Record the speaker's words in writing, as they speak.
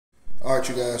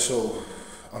Alright, you guys, so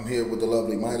I'm here with the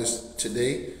lovely Midas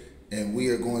today, and we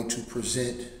are going to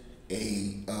present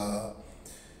a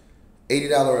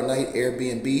 $80 a night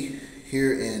Airbnb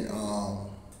here in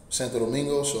Santo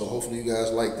Domingo. So hopefully you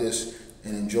guys like this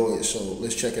and enjoy it. So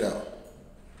let's check it out.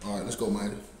 Alright, let's go,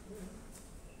 Midas.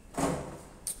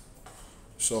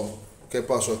 So, ¿qué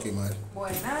pasó aquí, Midas?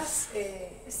 Buenas,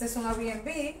 este es un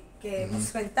Airbnb que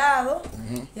hemos rentado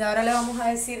y ahora le vamos a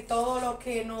decir todo lo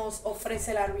que nos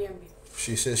ofrece el Airbnb.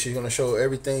 She says she's going to show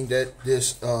everything that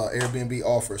this Airbnb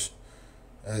offers.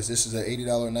 As this is an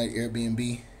 $80 a night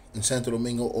Airbnb in Santo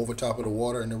Domingo over top of the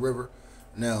water and the river.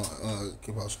 Now,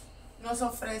 ¿qué pasó? Nos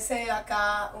ofrece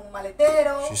acá un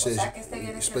maletero, She says o sea que este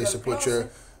viene siendo space to el put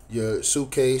closet. your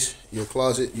suitcase, your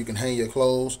closet. You can hang your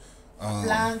clothes.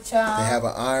 Plancha. They have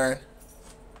an iron.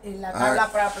 En la tabla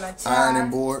para planchar.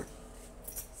 Ironing board.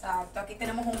 Exacto, aquí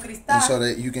tenemos un cristal. And so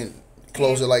that you can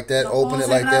close it like that, open it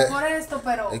like that. Por esto,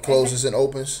 pero it closes and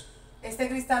opens. Este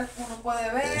cristal uno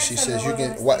puede ver. And she says you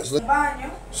can watch. Look.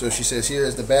 So she says here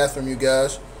is the bathroom, you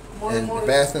guys. And the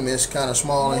bathroom is kind of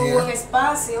small in here.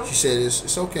 She said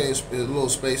it's okay. It's a little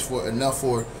space for enough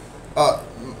for.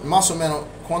 Más o menos,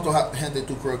 ¿cuánto gente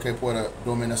tú crees que pueda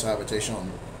dormir en esa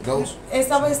habitación? Dos?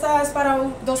 Esta es para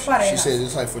dos parejas. She said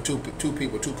it's like for two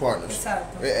people, two partners.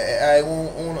 Exacto. Hay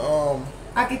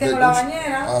Aquí tengo la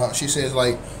bañera. She says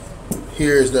like,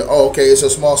 here is the, okay, it's a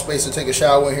small space to take a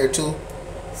shower in here too.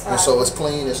 Exacto. And so it's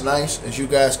clean, it's nice, as you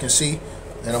guys can see.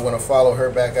 And I'm going to follow her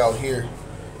back out here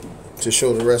to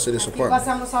show the rest of this apartment.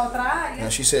 Pasamos a otra área. Now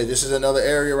she said this is another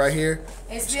area right here.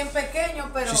 Es bien pequeño,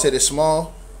 pero she said it's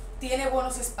small, tiene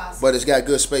buenos espacios. but it's got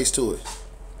good space to it.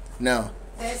 Now,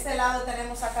 de este lado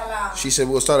tenemos acá la, she said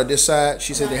we'll start at this side.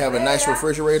 She said they have a nice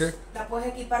refrigerator. La puedes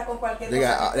equipar con cualquier they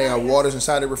got waters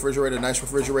inside the refrigerator, nice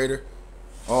refrigerator.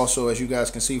 Also, as you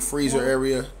guys can see, freezer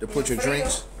area to put your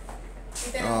drinks.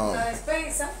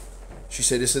 She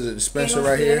said this is a dispenser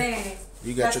right here.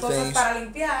 You got your things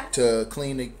to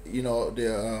clean the,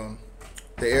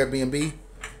 the Airbnb.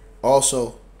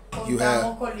 Also, you have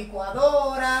a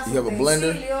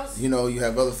blender. You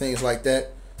have other things like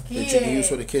that that you can use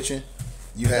for the kitchen.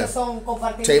 You have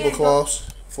tablecloths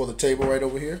for the table right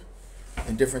over here,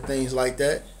 and different things like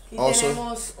that. Also,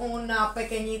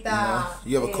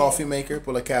 you have a coffee maker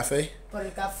for the cafe.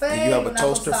 And you have a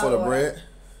toaster for the bread.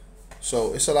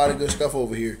 So it's a lot of good stuff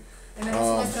over here.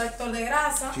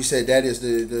 She said that is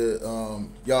the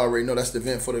y'all already know that's the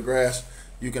vent for the grass.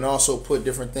 You can also put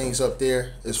different things up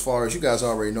there as far as you guys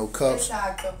already know, cups,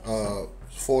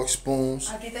 forks, spoons.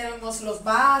 They got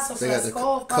the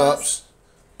cups,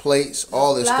 plates,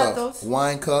 all this stuff.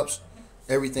 Wine cups,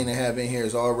 everything they have in here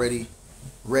is already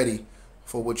ready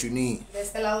for what you need. Yeah,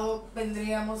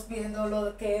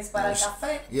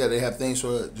 they have things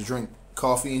for to drink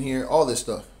coffee in here, all this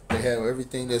stuff. They have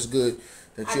everything that's good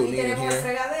that you'll need in here.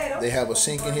 They have a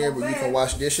sink in here where you can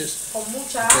wash dishes,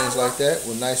 things like that,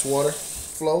 with nice water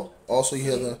flow. Also,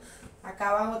 you have the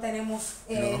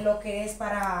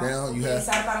down you have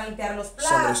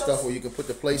some of the stuff where you can put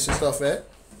the plates and stuff at.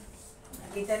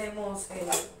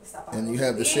 And you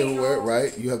have the silverware,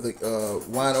 right? You have the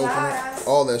wine opener,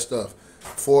 all that stuff.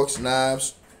 Forks,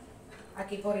 knives,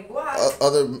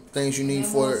 other things you need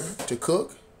to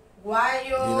cook.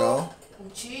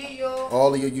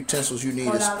 All of your utensils you need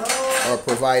are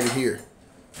provided here,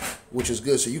 which is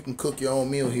good. So you can cook your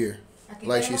own meal here,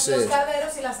 like she said.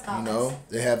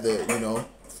 They have the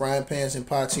frying pans and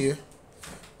pots here.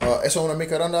 ¿Eso una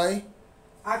microonda ahí?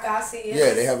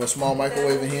 Yeah, they have a small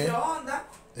microwave in here.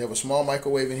 They have a small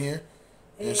microwave in here,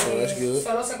 and so that's good.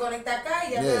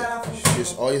 Yeah,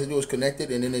 just all you have to do is connect it,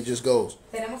 and then it just goes.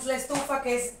 And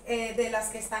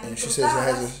she says it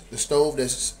has the stove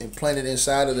that's implanted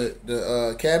inside of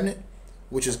the cabinet,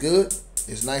 which is good.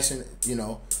 It's nice and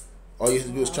all you have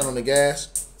to do is turn on the gas.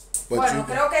 But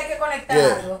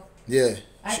yeah.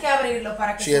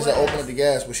 She has to open up the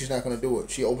gas, but she's not going to do it.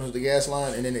 She opens the gas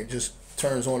line, and then it just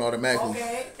turns on automatically.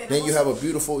 Then you have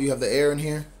you have the air in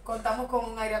here.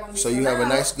 So you have a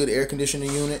nice, good air conditioning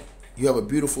unit. You have a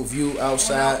beautiful view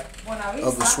outside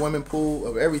of the swimming pool,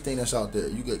 of everything that's out there.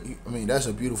 That's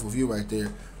a beautiful view right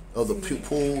there of the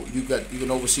pool. You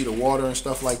can oversee the water and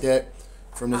stuff like that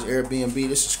from this Airbnb.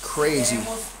 This is crazy.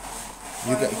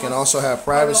 You can also have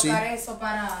privacy. You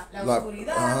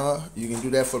can do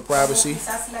that for privacy.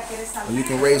 Or you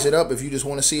can raise it up if you just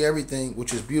want to see everything,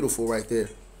 which is beautiful right there.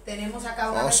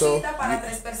 Also,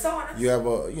 you have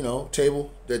a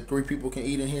table that 3 people can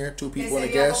eat in here, 2 people and a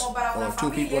guest, or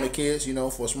 2 people and the kids,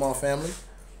 for a small family.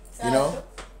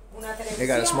 They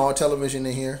got a small television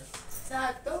in here,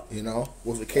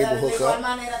 with a cable hookup.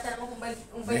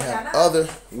 They have other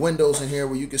windows in here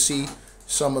where you can see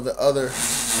some of the other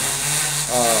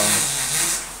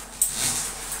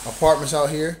apartments out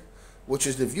here, which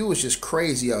is the view is just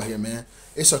crazy out here, man.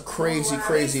 It's a crazy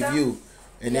view.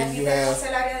 And then you have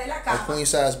a queen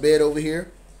size bed over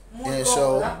here. And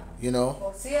so, you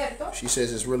know, she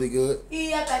says it's really good. And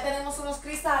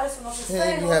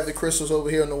you have the crystals over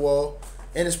here on the wall.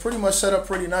 And it's pretty much set up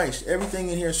pretty nice. Everything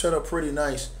in here is set up pretty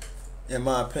nice, in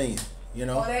my opinion. You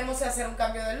know?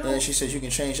 And she says you can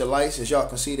change the lights. As y'all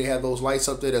can see, they have those lights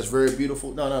up there that's very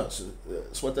beautiful. No,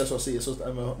 it's what that's what I see.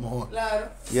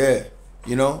 Yeah,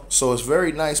 you know? So it's a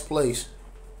very nice place.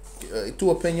 Tu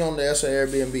opinión de ese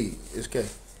Airbnb es que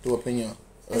tu opinión.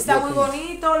 Está muy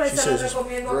bonito, se lo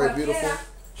recomiendo a cualquiera.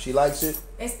 She likes it.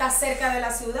 Está cerca de la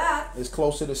ciudad. It's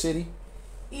close to the city.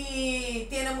 Y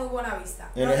tiene muy buena vista.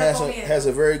 And it has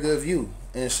a very good view.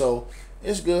 And so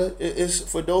it's good. It's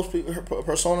for those people,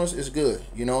 personas, it's good,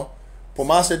 you know. Por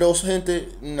más de dos gente,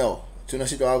 no. Tú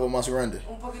necesitas algo más grande.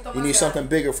 You need something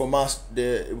bigger for more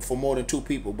than 2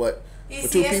 people, but for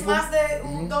 2 people, más de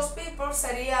dos people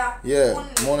sería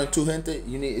more than 2 gente,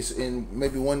 you need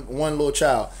maybe one little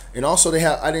child. And also they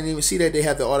have, I didn't even see that they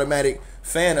have the automatic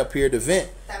fan up here, the vent,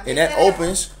 and that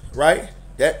opens, right?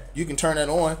 That you can turn that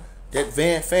on. That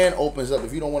fan opens up.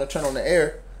 If you don't want to turn on the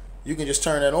air, you can just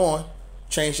turn that on,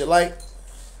 change the light.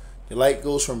 The light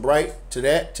goes from bright to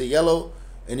yellow,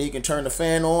 and then you can turn the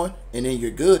fan on, and then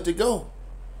you're good to go.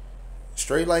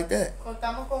 Straight like that.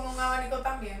 Contamos con un abanico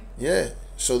también. Yeah.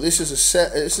 So this is a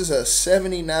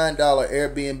 $79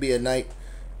 Airbnb a night,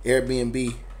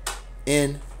 Airbnb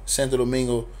in Santo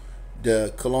Domingo,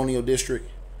 the Colonial District,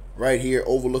 right here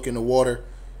overlooking the water.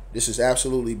 This is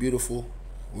absolutely beautiful.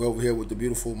 We're over here with the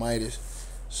beautiful Midas,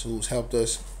 who's helped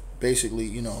us basically,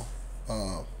 you know,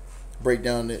 break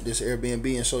down this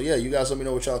Airbnb. And so, yeah, you guys let me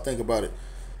know what y'all think about it.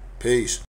 Peace.